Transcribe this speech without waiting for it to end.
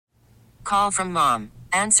call from mom.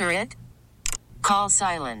 Answer it. Call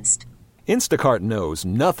silenced. Instacart knows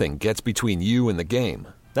nothing gets between you and the game.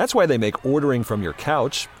 That's why they make ordering from your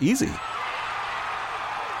couch easy.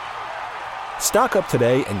 Stock up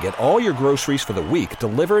today and get all your groceries for the week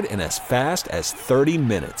delivered in as fast as 30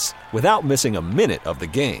 minutes without missing a minute of the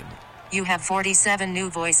game. You have 47 new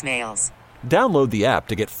voicemails. Download the app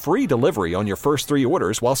to get free delivery on your first 3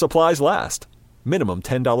 orders while supplies last. Minimum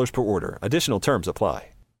 $10 per order. Additional terms apply.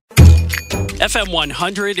 FM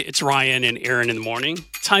 100, it's Ryan and Aaron in the morning.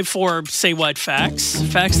 Time for Say What Facts.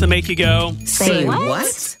 Facts that make you go, Say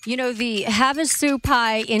what? You know, the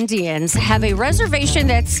Havasupai Indians have a reservation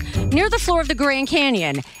that's near the floor of the Grand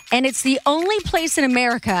Canyon, and it's the only place in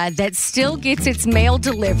America that still gets its mail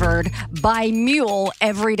delivered by mule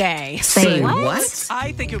every day. Say what?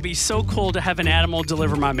 I think it would be so cool to have an animal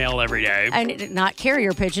deliver my mail every day. And not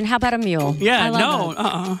carrier pigeon. How about a mule? Yeah, I love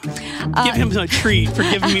no, Give him a treat for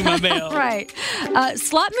giving me my mail. Right.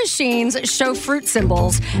 Slot machines show fruit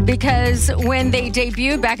symbols because when they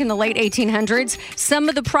debuted back in the late 1800s, some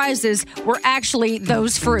of the prizes were actually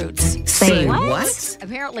those fruits. Say what?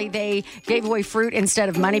 Apparently, they gave away fruit instead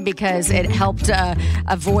of money because it helped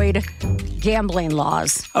avoid gambling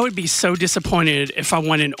laws. I would be so disappointed if I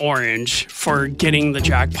won an orange for getting the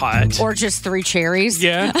jackpot. Or just 3 cherries.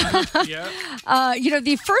 Yeah. Yeah.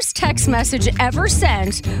 The first text message ever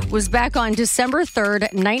sent was back on December 3rd,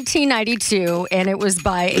 1992, and it was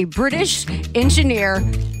by a British engineer.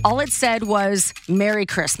 All it said was, Merry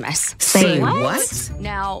Christmas. Say what?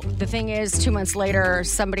 Now, the thing is, 2 months later,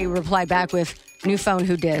 somebody replied back with, new phone,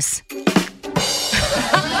 who dis?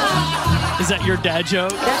 Is that your dad joke?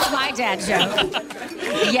 That's my dad joke.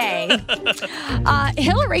 Yay.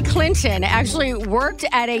 Hillary Clinton actually worked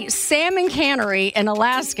at a salmon cannery in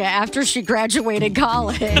Alaska after she graduated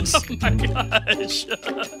college. Oh my gosh.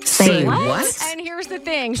 Say what? And here's the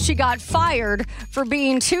thing. She got fired for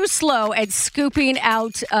being too slow at scooping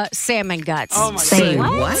out salmon guts. Oh my Say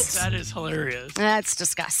God. what? That is hilarious. That's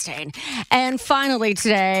disgusting. And finally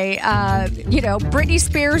today, Britney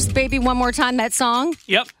Spears' Baby One More Time, that song.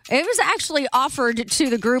 Yep. It was actually offered to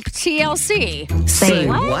the group TLC. Say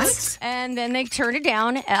what? And then they turned it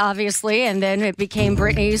down, obviously, and then it became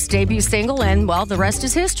Britney's debut single, and, well, the rest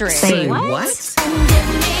is history. Say what?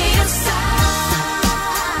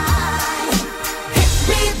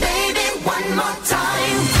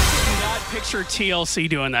 Picture TLC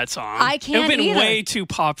doing that song. I can't It would have been either. way too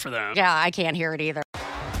pop for them. Yeah, I can't hear it either.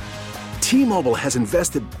 T-Mobile has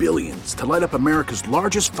invested billions to light up America's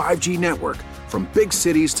largest 5G network, from big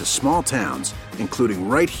cities to small towns, including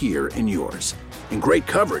right here in yours. And great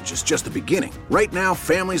coverage is just the beginning. Right now,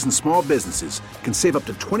 families and small businesses can save up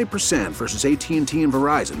to 20% versus AT&T and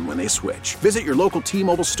Verizon when they switch. Visit your local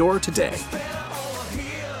T-Mobile store today.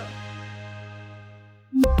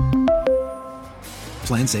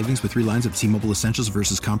 Plan savings with 3 lines of T-Mobile Essentials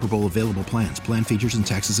versus comparable available plans. Plan features and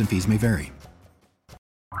taxes and fees may vary.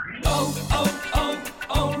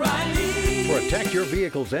 Protect your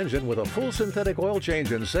vehicle's engine with a full synthetic oil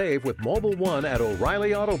change and save with Mobile One at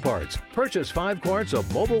O'Reilly Auto Parts. Purchase 5 quarts of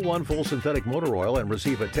Mobile One full synthetic motor oil and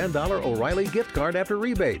receive a $10 O'Reilly gift card after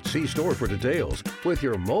rebate. See store for details. With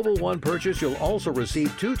your Mobile One purchase, you'll also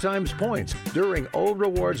receive 2 times points during O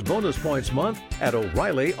Rewards Bonus Points Month at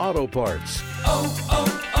O'Reilly Auto Parts.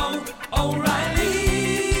 O'Reilly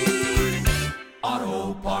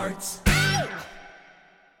Auto Parts.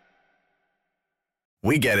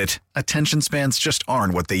 We get it. Attention spans just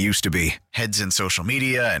aren't what they used to be. Heads in social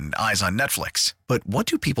media and eyes on Netflix. But what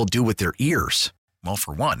do people do with their ears? Well,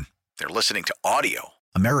 for one, they're listening to audio.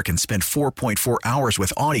 Americans spend 4.4 hours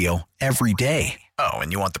with audio every day. Oh,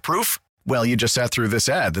 and you want the proof? Well, you just sat through this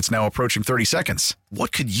ad that's now approaching 30 seconds.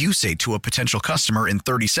 What could you say to a potential customer in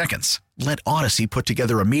 30 seconds? Let Odyssey put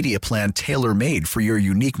together a media plan tailor-made for your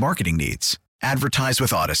unique marketing needs. Advertise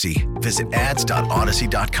with Odyssey. Visit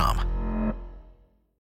ads.odyssey.com.